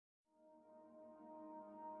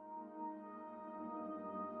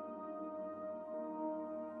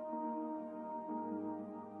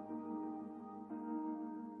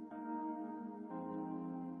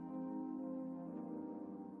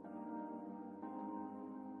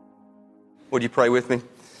Would you pray with me?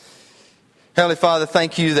 Heavenly Father,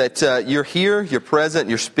 thank you that you're here, you're present,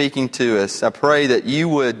 you're speaking to us. I pray that you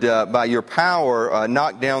would, by your power,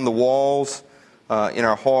 knock down the walls in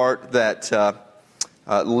our heart that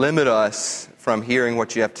limit us from hearing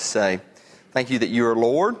what you have to say. Thank you that you are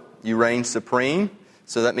Lord, you reign supreme.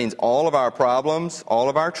 So that means all of our problems, all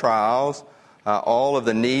of our trials, all of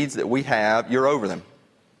the needs that we have, you're over them.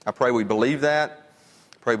 I pray we believe that.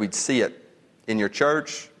 I pray we'd see it in your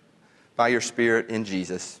church, by your Spirit, in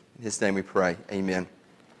Jesus. In His name we pray. Amen.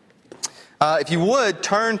 If you would,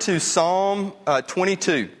 turn to Psalm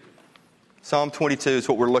 22. Psalm 22 is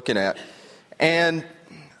what we're looking at. And,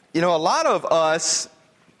 you know, a lot of us,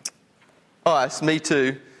 me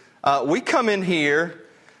too, we come in here,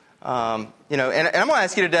 and I'm going to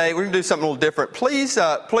ask you today, we're going to do something a little different. Please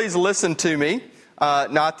listen to me.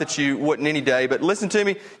 Not that you wouldn't any day, but listen to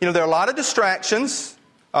me. You know, there are a lot of distractions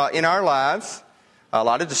in our lives. A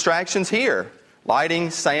lot of distractions here.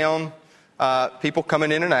 Lighting, sound, people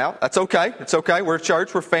coming in and out. That's okay. It's okay. We're a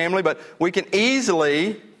church. We're family. But we can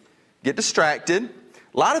easily get distracted.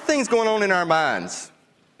 A lot of things going on in our minds.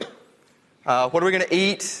 What are we going to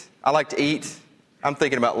eat? I like to eat. I'm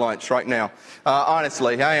thinking about lunch right now.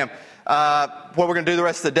 Honestly, I am. What we're going to do the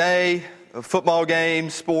rest of the day. Football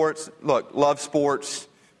games, sports. Look, love sports.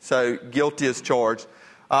 So guilty as charged.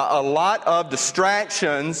 A lot of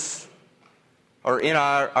distractions are in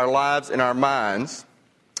our lives, in our minds.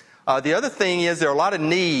 The other thing is there are a lot of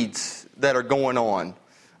needs that are going on.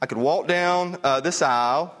 I could walk down this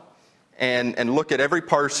aisle and look at every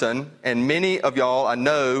person, and many of y'all,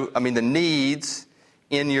 the needs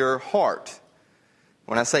in your heart.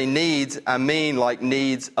 When I say needs, I mean like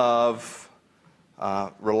needs of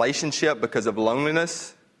relationship because of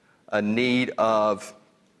loneliness, a need of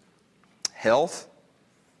health,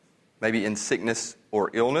 maybe in sickness or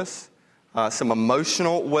illness. Some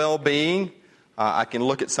emotional well-being. I can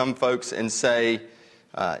look at some folks and say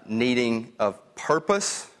needing of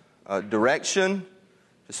purpose, direction,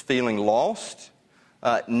 just feeling lost,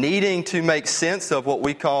 needing to make sense of what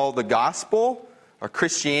we call the gospel or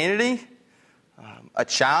Christianity, a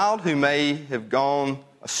child who may have gone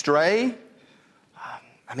astray.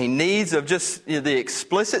 Needs of just the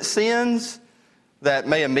explicit sins that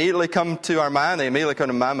may immediately come to our mind. They immediately come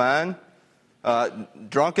to my mind.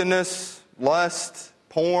 Drunkenness, lust,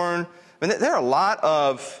 porn. There are a lot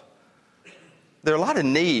of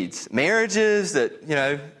needs. Marriages that,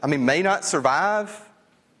 may not survive,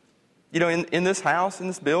 in this house, in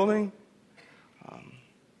this building.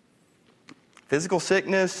 Physical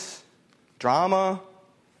sickness, drama.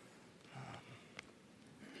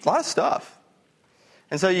 A lot of stuff.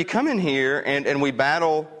 And so you come in here and we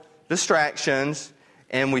battle distractions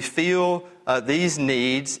and we feel these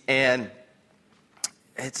needs, and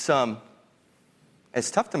it's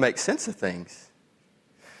tough to make sense of things.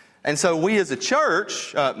 And so we as a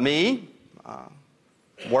church,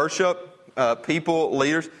 worship, people,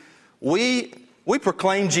 leaders, we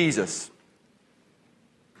proclaim Jesus.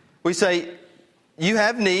 We say, you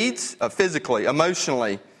have needs physically,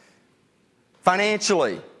 emotionally,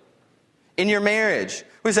 financially, in your marriage.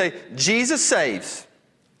 We say, Jesus saves.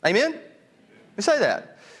 Amen? We say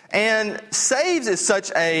that. And saves is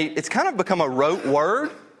it's kind of become a rote word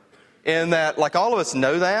in that, like, all of us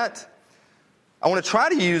know that. I want to try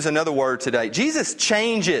to use another word today. Jesus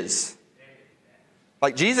changes.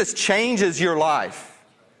 Like, Jesus changes your life.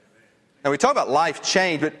 Now, we talk about life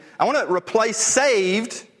change, but I want to replace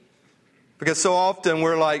saved, because so often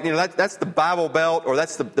we're like, that's the Bible Belt, or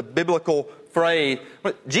that's the biblical phrase.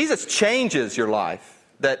 But Jesus changes your life,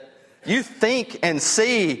 that you think and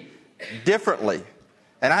see differently.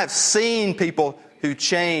 And I have seen people who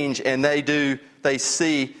change, and they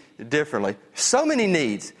see differently. So many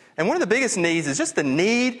needs. And one of the biggest needs is just the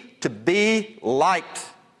need to be liked.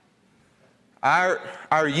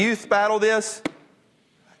 Our youth battle this.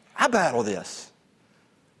 I battle this.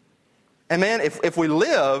 And man, if we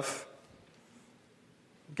live,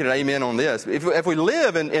 get an amen on this. If we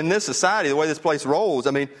live in this society, the way this place rolls,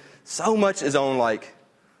 so much is on, like,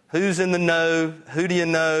 who's in the know, who do you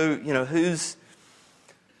know, who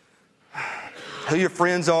your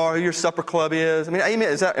friends are, who your supper club is.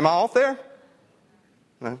 Amen. Am I off there?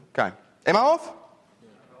 No? Okay. Am I off?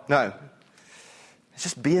 No. It's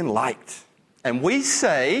just being liked. And we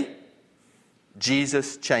say,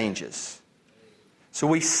 Jesus changes. So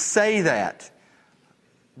we say that.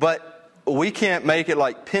 But we can't make it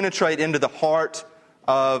like penetrate into the heart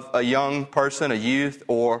of a young person, a youth,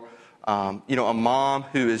 or a mom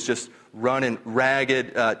who is just running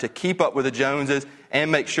ragged to keep up with the Joneses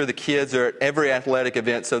and make sure the kids are at every athletic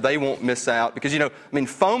event so they won't miss out. Because,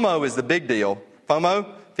 FOMO is the big deal. FOMO,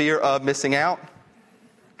 fear of missing out.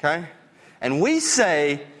 Okay? And we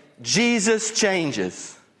say, Jesus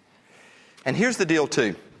changes. And here's the deal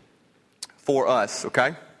too, for us,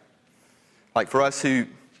 okay? Like for us who,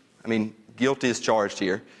 guilty as charged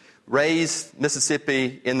here, raised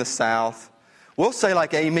Mississippi in the South, we'll say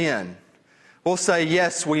like amen. We'll say,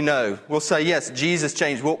 yes, we know. We'll say, yes, Jesus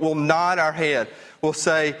changed. We'll nod our head. We'll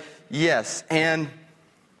say, yes. And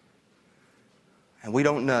we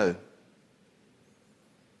don't know.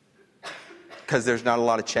 Because there's not a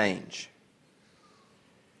lot of change.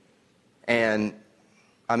 And,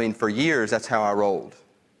 for years, that's how I rolled.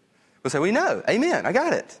 We'll say, we know. Amen. I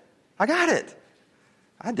got it.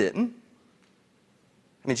 I didn't.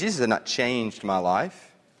 Jesus had not changed my life.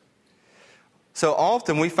 So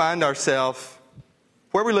often we find ourselves,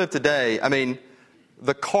 where we live today,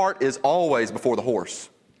 the cart is always before the horse.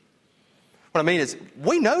 What I mean is,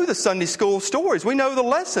 we know the Sunday school stories. We know the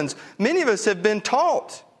lessons. Many of us have been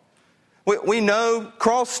taught. We know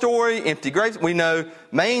cross story, empty graves. We know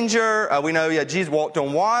manger. We know, Jesus walked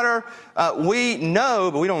on water. We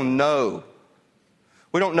know, but we don't know.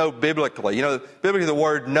 We don't know biblically. Biblically the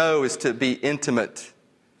word know is to be intimate,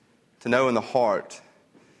 to know in the heart.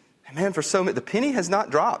 And man, for so many, the penny has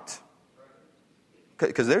not dropped.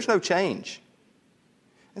 Because there's no change.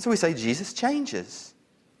 And so we say, Jesus changes.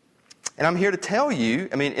 And I'm here to tell you,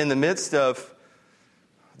 in the midst of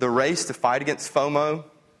the race to fight against FOMO,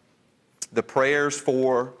 the prayers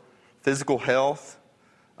for physical health,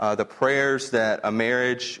 the prayers that a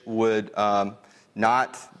marriage would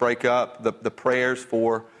not break up, the prayers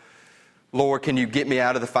for, Lord, can you get me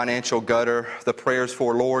out of the financial gutter? The prayers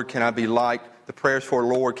for, Lord, can I be liked? The prayers for,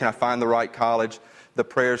 Lord, can I find the right college? The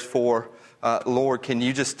prayers for, Lord, can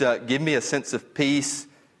you just give me a sense of peace?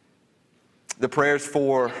 The prayers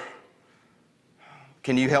for,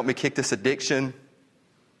 can you help me kick this addiction?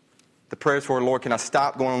 The prayers for, Lord, can I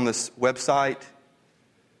stop going on this website?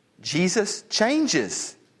 Jesus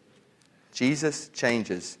changes. Jesus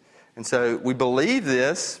changes. And so we believe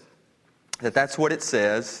this, that's what it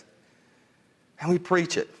says, and we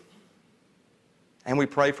preach it. And we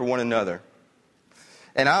pray for one another.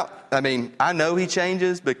 And I know He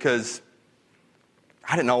changes because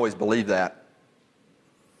I didn't always believe that.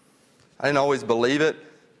 I didn't always believe it,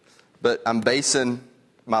 but I'm basing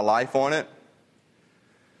my life on it.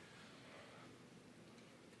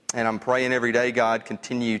 And I'm praying every day, God,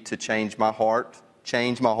 continue to change my heart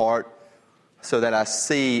so that I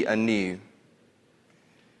see anew.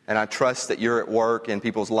 And I trust that you're at work in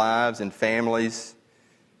people's lives and families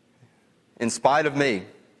in spite of me.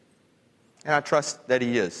 And I trust that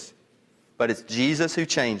He is. But it's Jesus who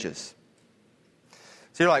changes.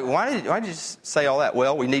 So you're like, why did you say all that?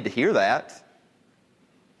 Well, we need to hear that.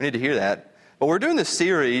 We need to hear that. But we're doing this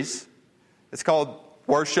series. It's called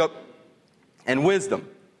Worship and Wisdom.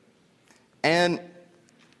 And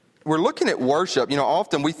we're looking at worship.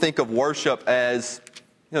 Often we think of worship as,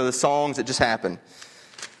 the songs that just happen.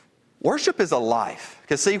 Worship is a life.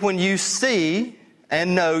 Because see, when you see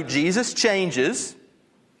and know Jesus changes,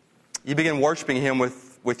 you begin worshiping Him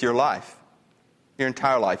with your life, your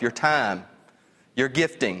entire life, your time, your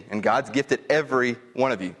gifting. And God's gifted every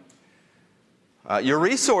one of you. Your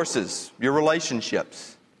resources, your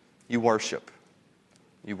relationships. You worship.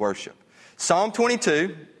 You worship. Psalm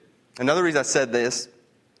 22, another reason I said this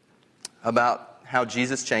about how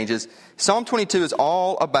Jesus changes. Psalm 22 is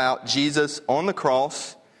all about Jesus on the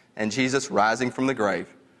cross and Jesus rising from the grave.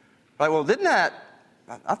 Right? Well,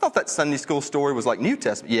 I thought that Sunday school story was like New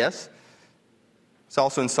Testament. Yes. It's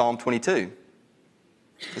also in Psalm 22.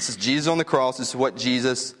 This is Jesus on the cross. This is what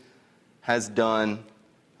Jesus has done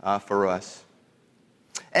for us.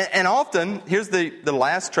 And often, here's the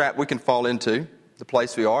last trap we can fall into, the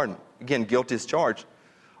place we are, and again, guilty as charged.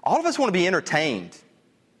 All of us want to be entertained.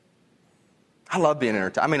 I love being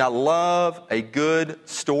entertained. I love a good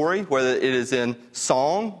story, whether it is in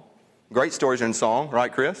song. Great stories are in song,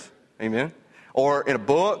 right, Chris? Amen. Or in a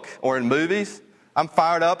book, or in movies. I'm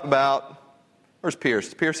fired up about... Where's Pierce?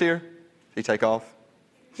 Is Pierce here? Did he take off?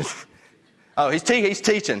 Oh, he's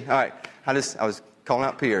teaching. All right. I was calling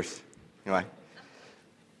out Pierce. Anyway.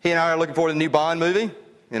 He and I are looking forward to the new Bond movie.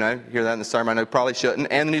 Hear that in the sermon. I know probably shouldn't.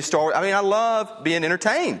 And the new Star Wars. I love being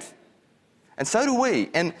entertained. And so do we.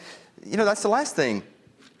 And, that's the last thing.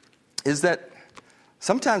 Is that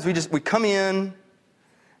sometimes we come in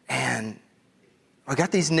and I got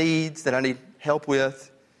these needs that I need help with.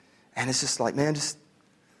 And it's just like, man, just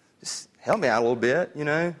help me out a little bit,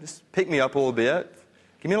 Just pick me up a little bit.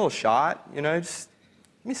 Give me a little shot, Just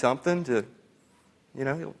give me something to,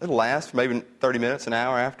 it'll last for maybe 30 minutes, an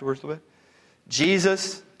hour afterwards.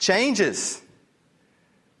 Jesus changes.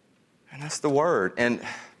 And And that's the word. And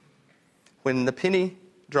when that penny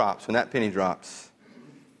drops,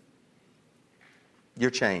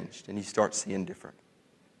 you're changed and you start seeing different.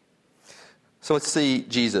 So let's see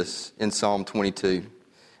Jesus in Psalm 22.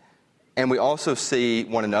 And we also see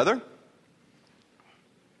one another.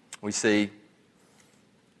 I see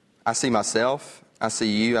myself, I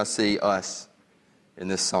see you, I see us in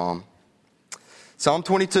this psalm. Psalm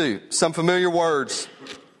 22, some familiar words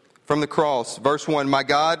from the cross. Verse 1, my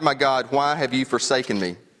God, why have you forsaken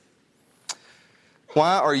me?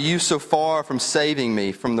 Why are you so far from saving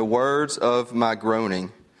me from the words of my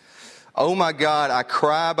groaning? Oh my God, I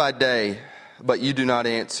cry by day, but you do not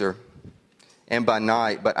answer, and by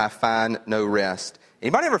night, but I find no rest.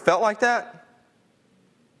 Anybody ever felt like that?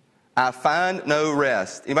 I find no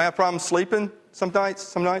rest. Anybody have problems sleeping some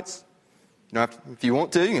nights? You know, if you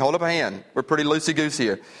want to, you can hold up a hand. We're pretty loosey-goosey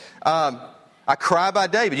here. I cry by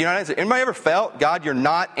day, but you not answer. Anybody ever felt, God, you're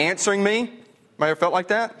not answering me? Anybody ever felt like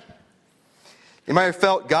that? Anybody ever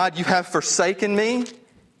felt, God, you have forsaken me?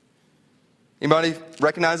 Anybody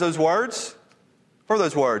recognize those words? Where were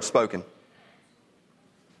those words spoken?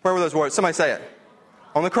 Where were those words? Somebody say it.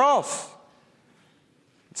 On the cross.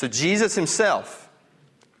 So Jesus himself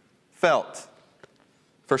felt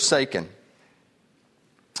forsaken.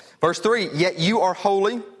 Verse 3, yet you are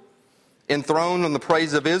holy, enthroned on the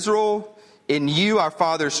praise of Israel. In you our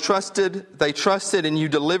fathers trusted. They trusted and you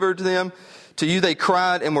delivered them. To you they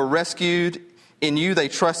cried and were rescued. In you they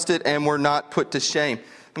trusted and were not put to shame.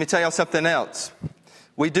 Let me tell y'all something else.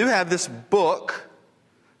 We do have this book,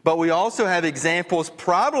 but we also have examples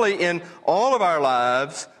probably in all of our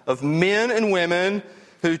lives of men and women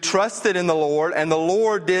who trusted in the Lord, and the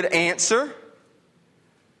Lord did answer.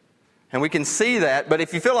 And we can see that. But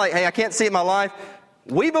if you feel like, hey, I can't see it in my life,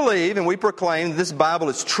 we believe and we proclaim that this Bible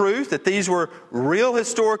is truth, that these were real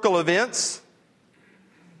historical events.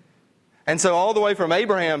 And so all the way from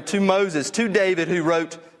Abraham to Moses to David, who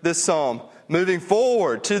wrote this psalm, moving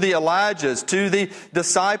forward to the Elijahs, to the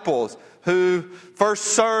disciples who first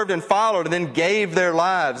served and followed and then gave their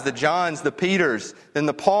lives, the Johns, the Peters, then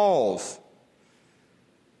the Pauls.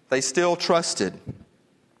 They still trusted.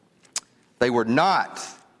 They were not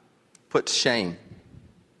put to shame.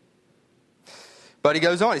 But he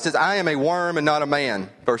goes on. He says, I am a worm and not a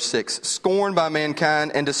man. Verse 6, scorned by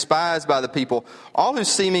mankind and despised by the people. All who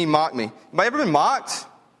see me mock me. Anybody ever been mocked?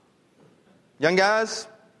 Young guys,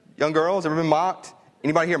 young girls, ever been mocked?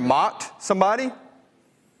 Anybody here mocked somebody?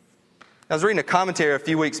 I was reading a commentary a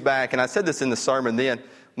few weeks back, and I said this in the sermon then.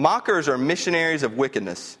 Mockers are missionaries of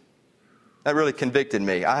wickedness. That really convicted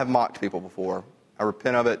me. I have mocked people before. I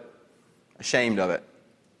repent of it, ashamed of it.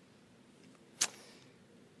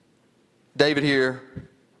 David here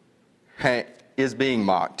is being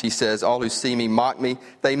mocked. He says, all who see me mock me.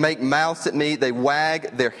 They make mouths at me. They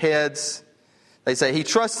wag their heads. They say, he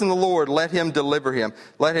trusts in the Lord. Let him deliver him.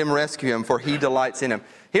 Let him rescue him, for he delights in him.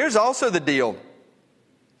 Here's also the deal.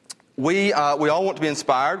 We all want to be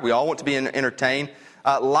inspired. We all want to be entertained.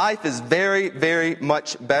 Life is very, very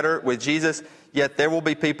much better with Jesus, yet there will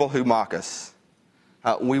be people who mock us.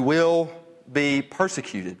 We will be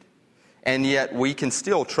persecuted, and yet we can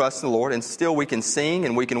still trust in the Lord, and still we can sing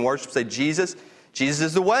and we can worship, say, Jesus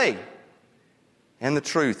is the way and the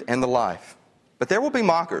truth and the life. But there will be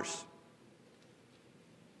mockers.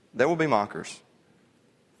 There will be mockers.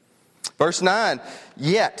 Verse 9,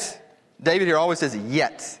 yet. David here always says,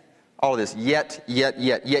 yet. All of this, yet.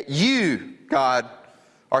 Yet you, God,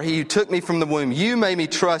 are he who took me from the womb. You made me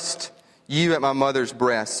trust you at my mother's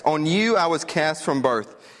breast. On you I was cast from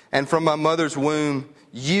birth, and from my mother's womb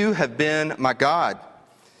you have been my God.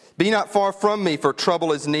 Be not far from me, for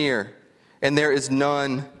trouble is near, and there is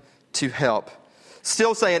none to help.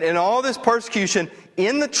 Still saying, in all this persecution,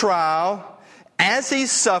 in the trial, as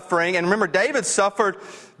he's suffering, and remember, David suffered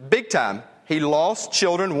big time. He lost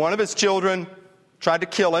children. One of his children tried to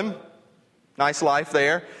kill him. Nice life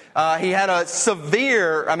there. He had a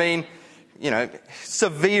severe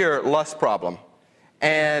lust problem.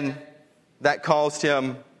 And that caused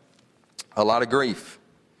him a lot of grief.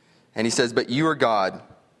 And he says, but you are God.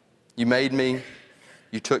 You made me.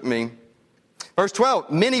 You took me. Verse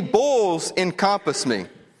 12, many bulls encompass me.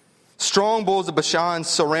 Strong bulls of Bashan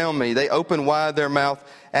surround me. They open wide their mouth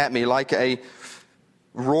at me like a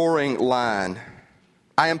roaring lion.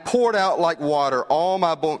 I am poured out like water. All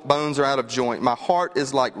my bones are out of joint. My heart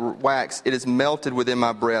is like wax. It is melted within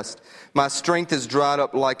my breast. My strength is dried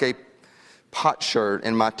up like a potsherd,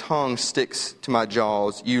 and my tongue sticks to my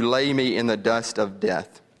jaws. You lay me in the dust of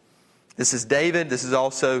death. This is David. This is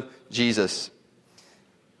also Jesus.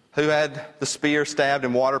 Who had the spear stabbed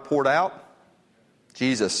and water poured out?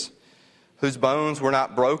 Jesus. whose bones were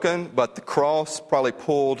not broken, but the cross probably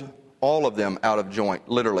pulled all of them out of joint,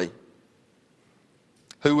 literally.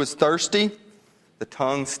 Who was thirsty? The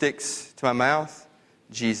tongue sticks to my mouth.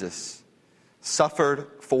 Jesus suffered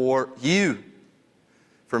for you,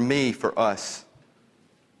 for me, for us.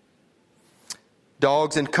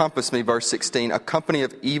 Dogs encompass me, verse 16. A company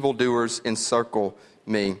of evildoers encircle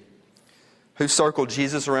me. Who circled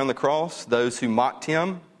Jesus around the cross? Those who mocked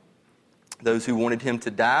him, those who wanted him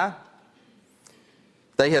to die.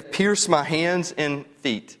 They have pierced my hands and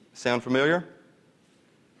feet. Sound familiar?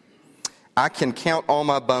 I can count all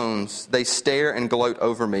my bones. They stare and gloat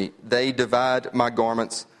over me. They divide my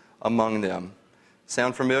garments among them.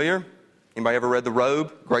 Sound familiar? Anybody ever read The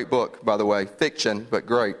Robe? Great book, by the way. Fiction, but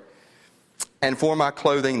great. And for my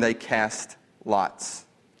clothing they cast lots.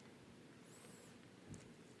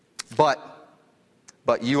 But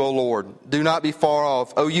you, O Lord, do not be far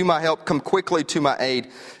off. O you, my help, come quickly to my aid.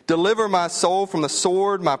 Deliver my soul from the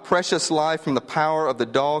sword, my precious life from the power of the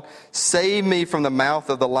dog. Save me from the mouth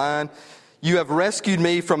of the lion. You have rescued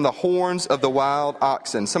me from the horns of the wild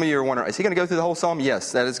oxen. Some of you are wondering, is he going to go through the whole psalm?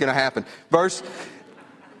 Yes, that is going to happen.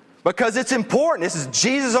 Because it's important. This is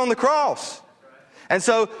Jesus on the cross. And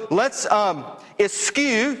so let's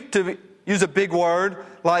eschew, to use a big word,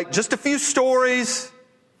 like just a few stories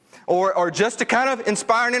or just to kind of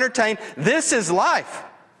inspire and entertain. This is life.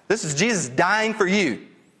 This is Jesus dying for you.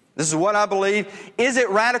 This is what I believe. Is it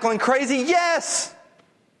radical and crazy? Yes.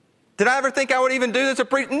 Did I ever think I would even do this?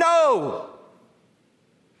 No.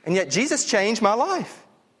 And yet Jesus changed my life.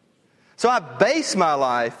 So I base my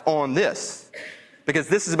life on this because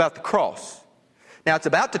this is about the cross. Now it's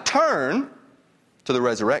about to turn to the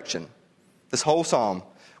resurrection. This whole psalm.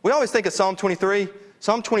 We always think of Psalm 23.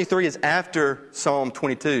 Psalm 23 is after Psalm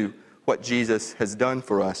 22, what Jesus has done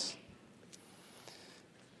for us.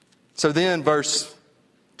 So then, verse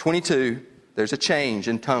 22, there's a change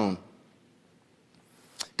in tone.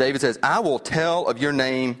 David says, I will tell of your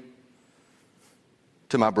name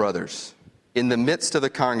to my brothers. In the midst of the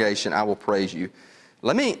congregation, I will praise you.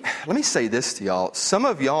 Let me say this to y'all. Some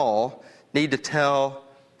of y'all need to tell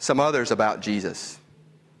some others about Jesus.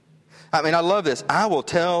 I love this. I will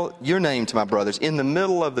tell your name to my brothers. In the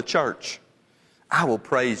middle of the church, I will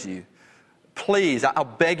praise you. Please, I'll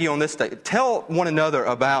beg you on this day, tell one another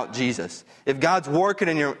about Jesus. If God's working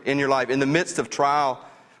in your life, in the midst of trial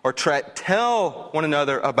or tell one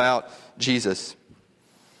another about Jesus.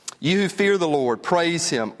 You who fear the Lord, praise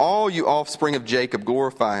him. All you offspring of Jacob,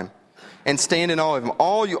 glorify him. And stand in awe of him.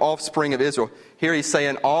 All you offspring of Israel. Here he's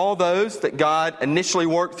saying all those that God initially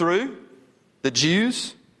worked through, the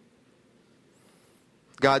Jews,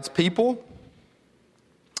 God's people.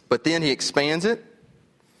 But then he expands it.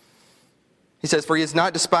 He says, for he has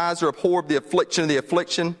not despised or abhorred the affliction of the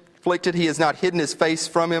afflicted. He has not hidden his face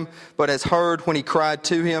from him, but has heard when he cried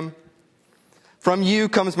to him. From you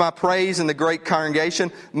comes my praise in the great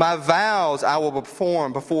congregation. My vows I will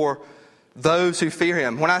perform before those who fear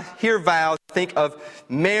him. When I hear vows, I think of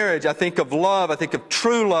marriage. I think of love. I think of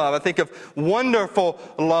true love. I think of wonderful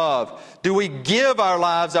love. Do we give our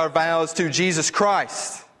lives, our vows to Jesus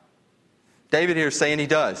Christ? David here is saying he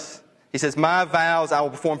does. He says, my vows I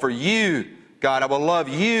will perform for you, God. I will love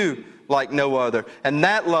you like no other. And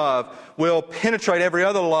that love will penetrate every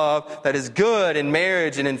other love that is good in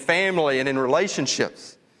marriage and in family and in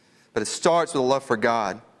relationships. But it starts with a love for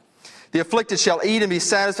God. The afflicted shall eat and be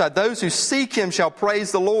satisfied. Those who seek him shall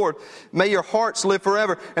praise the Lord. May your hearts live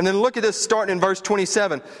forever. And then look at this starting in verse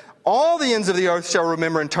 27. All the ends of the earth shall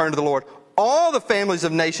remember and turn to the Lord. All the families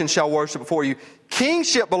of nations shall worship before you.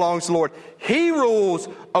 Kingship belongs to the Lord. He rules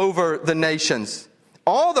over the nations.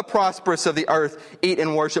 All the prosperous of the earth eat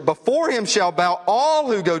and worship. Before him shall bow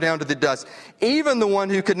all who go down to the dust, even the one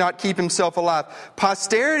who could not keep himself alive.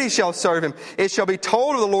 Posterity shall serve him. It shall be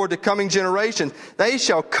told of the Lord to coming generations. They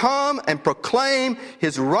shall come and proclaim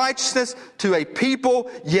his righteousness to a people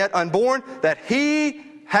yet unborn, that he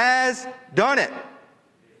has done it.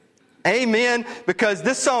 Amen. Because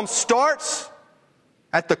this psalm starts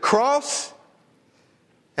at the cross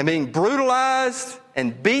and being brutalized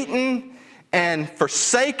and beaten and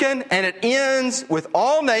forsaken, and it ends with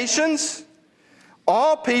all nations,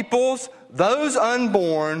 all peoples, those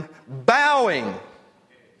unborn, bowing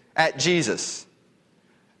at Jesus.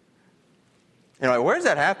 Where does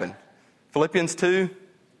that happen? Philippians 2,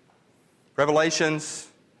 Revelations,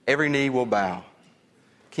 every knee will bow.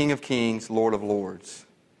 King of kings, Lord of lords.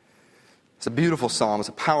 It's a beautiful psalm. It's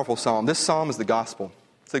a powerful psalm. This psalm is the gospel.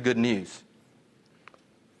 It's the good news.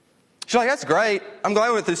 She's like, that's great. I'm glad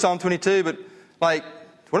we went through Psalm 22, but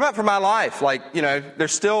What about for my life? Like,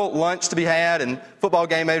 there's still lunch to be had and football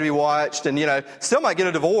game maybe to be watched and, still might get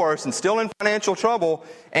a divorce and still in financial trouble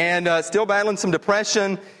and still battling some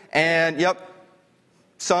depression and,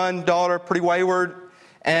 son, daughter, pretty wayward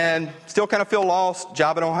and still kind of feel lost,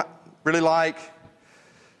 job I don't really like.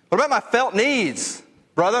 What about my felt needs,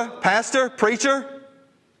 brother, pastor, preacher?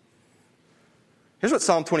 Here's what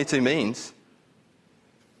Psalm 22 means.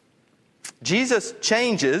 Jesus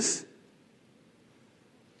changes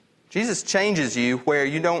you where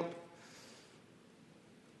you no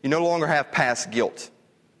longer have past guilt.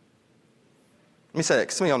 Let me say that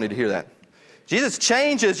because some of y'all need to hear that. Jesus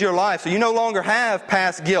changes your life so you no longer have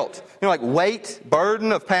past guilt. Like weight,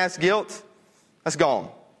 burden of past guilt, that's gone.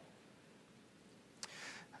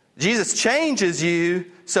 Jesus changes you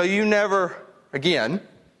so you never, again,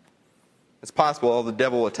 it's possible the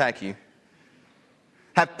devil will attack you,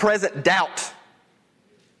 have present doubt.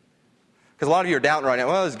 Because a lot of you are doubting right now.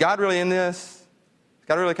 Well, is God really in this? Is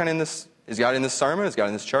God really kind of in this? Is God in this sermon? Is God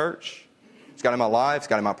in this church? Is God in my life? Is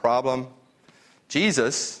God in my problem?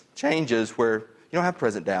 Jesus changes where you don't have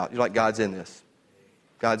present doubt. You're like, God's in this.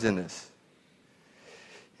 God's in this.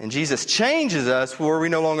 And Jesus changes us where we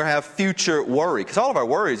no longer have future worry. Because all of our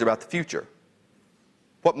worries are about the future.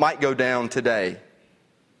 What might go down today?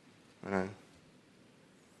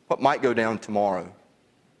 What might go down tomorrow?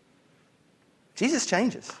 Jesus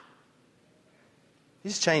changes.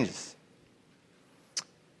 Jesus changes.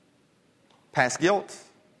 Past guilt,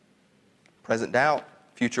 present doubt,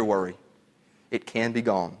 future worry. It can be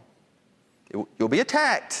gone. You'll be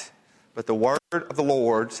attacked, but the word of the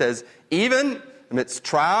Lord says, even amidst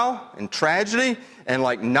trial and tragedy and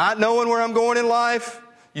like not knowing where I'm going in life,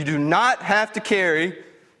 you do not have to carry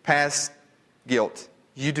past guilt.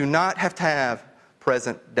 You do not have to have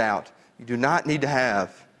present doubt. You do not need to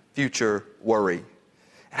have future worry.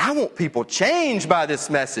 And I want people changed by this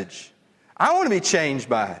message. I want to be changed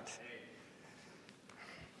by it.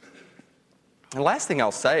 And the last thing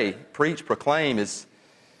I'll say, preach, proclaim, is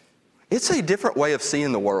it's a different way of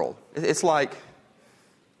seeing the world. It's like,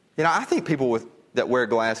 I think people that wear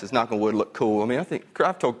glasses, knock on wood, look cool. I mean,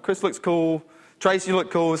 I've told Chris looks cool. Tracy, you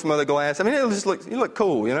look cool with some other glasses. I mean, you look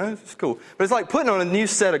cool, It's cool. But it's like putting on a new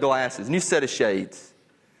set of glasses, new set of shades.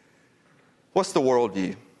 What's the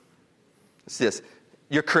worldview? It's this.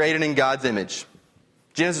 You're created in God's image.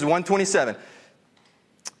 Genesis 1:27.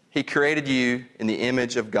 He created you in the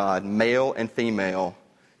image of God, male and female.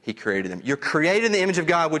 He created them. You're created in the image of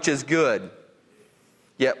God, which is good.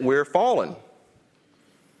 Yet we're fallen.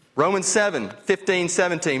 Romans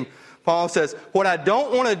 7:15-17. Paul says, what I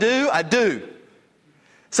don't want to do, I do.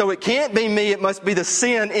 So it can't be me, it must be the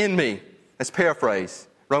sin in me. Let's paraphrase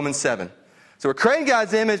Romans 7. So we're creating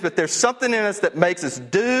God's image, but there's something in us that makes us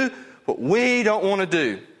do what we don't want to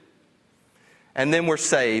do. And then we're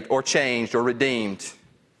saved or changed or redeemed.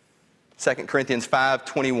 2 Corinthians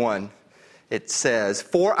 5:21. It says,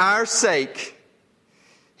 for our sake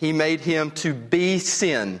he made him to be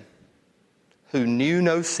sin, who knew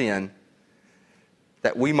no sin,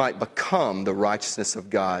 that we might become the righteousness of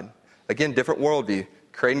God. Again, different worldview.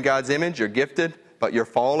 Creating God's image, you're gifted, but you're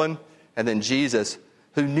fallen. And then Jesus,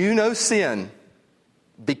 who knew no sin,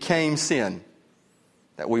 became sin,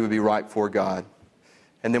 that we would be right before God.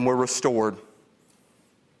 And then we're restored.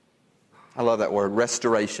 I love that word,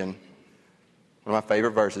 restoration. One of my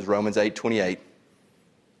favorite verses, Romans 8:28.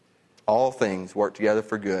 All things work together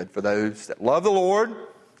for good for those that love the Lord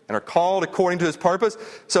and are called according to His purpose.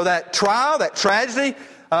 So that trial, that tragedy,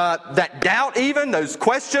 that doubt even, those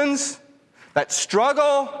questions, that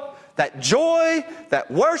struggle, that joy,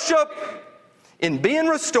 that worship, in being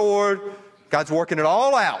restored, God's working it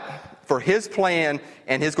all out for His plan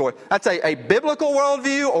and His glory. That's a biblical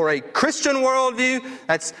worldview or a Christian worldview.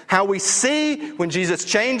 That's how we see when Jesus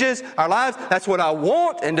changes our lives. That's what I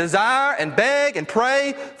want and desire and beg and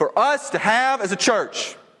pray for us to have as a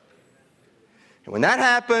church. And when that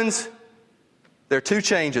happens, there are two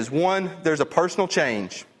changes. One, there's a personal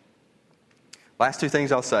change. Last two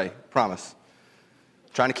things I'll say, promise.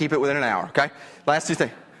 Trying to keep it within an hour, okay? Last two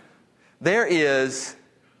things. There is,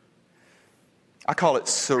 I call it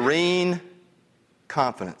serene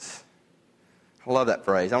confidence. I love that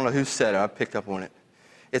phrase. I don't know who said it. I picked up on it.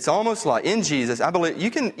 It's almost like in Jesus, I believe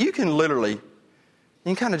you can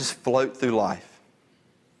kind of just float through life.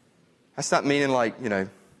 That's not meaning like,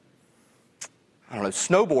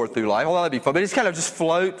 snowboard through life. Although that'd be fun. But it's kind of just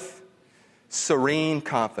float, serene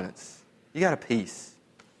confidence. You got a peace.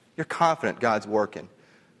 You're confident God's working.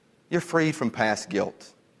 You're freed from past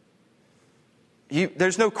guilt.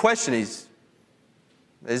 There's no question is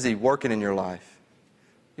He working in your life?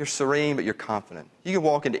 You're serene, but you're confident. You can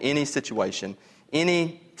walk into any situation,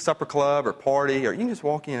 any supper club or party, or you can just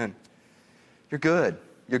walk in. You're good.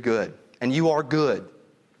 You're good. And you are good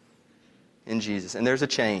in Jesus. And there's a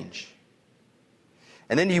change.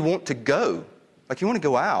 And then you want to go. Like you want to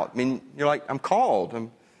go out. I mean, you're like, I'm called.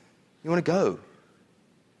 You want to go.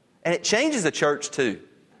 And it changes the church too.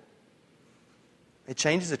 It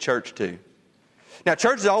changes the church too. Now,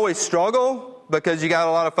 churches always struggle because you got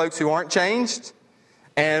a lot of folks who aren't changed.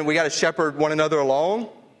 And we got to shepherd one another along.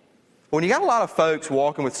 When you got a lot of folks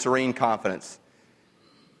walking with serene confidence,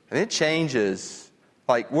 and it changes.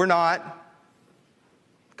 Like, we're not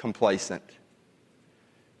complacent.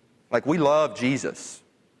 Like, we love Jesus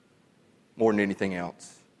more than anything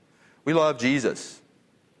else. We love Jesus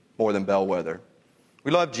more than Bellwether.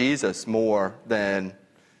 We love Jesus more than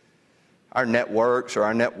our networks or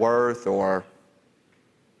our net worth or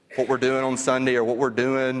what we're doing on Sunday or what we're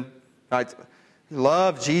doing. We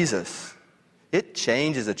love Jesus. It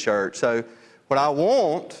changes a church. So what I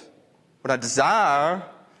want, what I desire,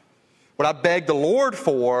 what I beg the Lord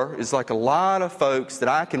for is like a lot of folks that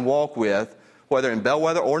I can walk with, whether in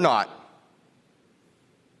Bellwether or not,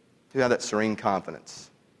 who have that serene confidence.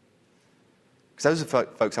 Because those are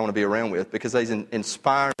folks I want to be around with because they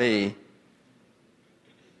inspire me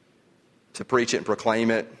to preach it and proclaim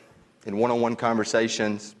it in one-on-one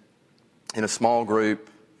conversations, in a small group,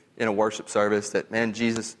 in a worship service, that, man,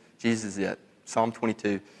 Jesus is it. Psalm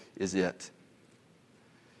 22 is it.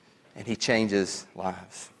 And He changes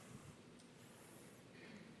lives.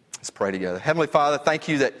 Let's pray together. Heavenly Father, thank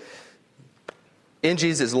You that in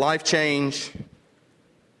Jesus' life change,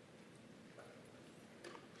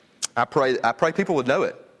 I pray people would know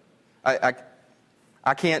it.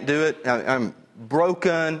 I can't do it. I'm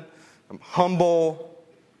broken. I'm humble.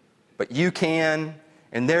 But You can.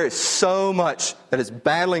 And there is so much that is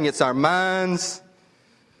battling against our minds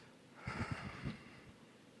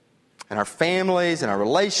and our families and our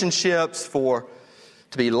relationships to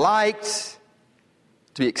be liked,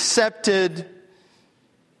 to be accepted,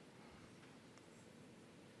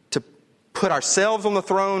 to put ourselves on the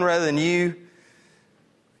throne rather than You.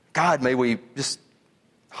 God, may we just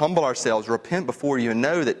humble ourselves, repent before You, and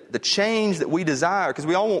know that the change that we desire, because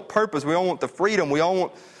we all want purpose, we all want the freedom, we all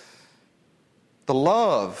want the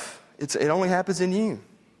love. It only happens in You.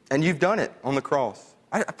 And You've done it on the cross.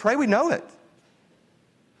 I pray we know it.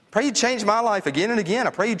 I pray You change my life again and again. I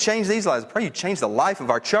pray You change these lives. I pray You change the life of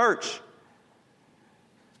our church.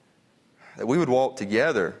 That we would walk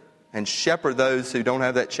together and shepherd those who don't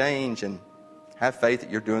have that change and have faith that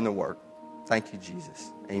You're doing the work. Thank You,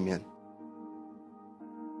 Jesus. Amen.